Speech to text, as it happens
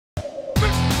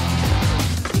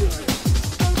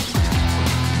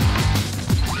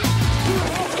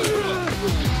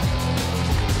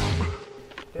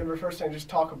first thing, just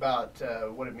talk about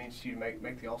what it means to you to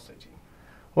make the All-State team.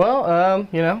 Well,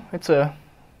 you know, it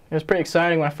was pretty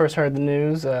exciting when I first heard the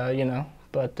news, you know,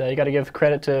 but you got to give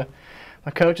credit to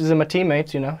my coaches and my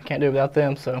teammates, you know. Can't do it without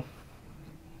them, so.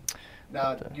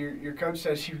 Now, your coach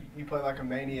says you play like a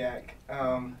maniac.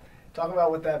 Talk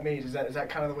about what that means. Is that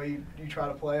kind of the way you try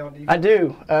to play on defense? I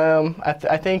do.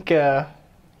 I think, you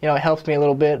know, it helps me a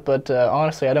little bit, but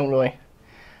honestly, I don't know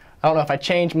if I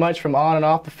change much from on and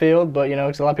off the field, but, you know,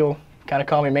 'cause a lot of people kind of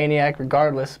call me maniac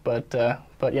regardless, but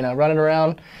you know, running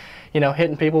around, you know,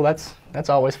 hitting people, that's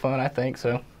always fun, I think.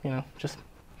 So, you know, just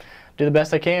do the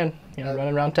best I can, you know,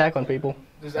 running around tackling people.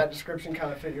 Does that description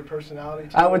kind of fit your personality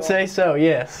too? I would say so,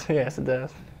 yes. Yes, it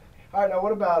does. All right, now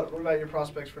what about your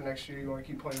prospects for next year? You want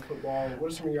to keep playing football?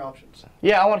 What are some of your options?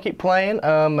 Yeah, I want to keep playing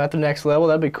at the next level.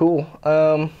 That'd be cool.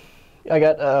 I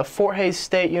got Fort Hays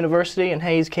State University in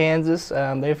Hays, Kansas.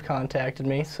 They've contacted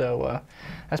me, so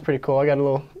that's pretty cool. I got a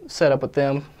little setup with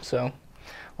them, so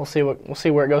we'll see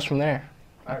where it goes from there.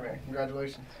 All right, man.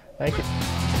 Congratulations. Thank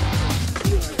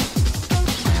you.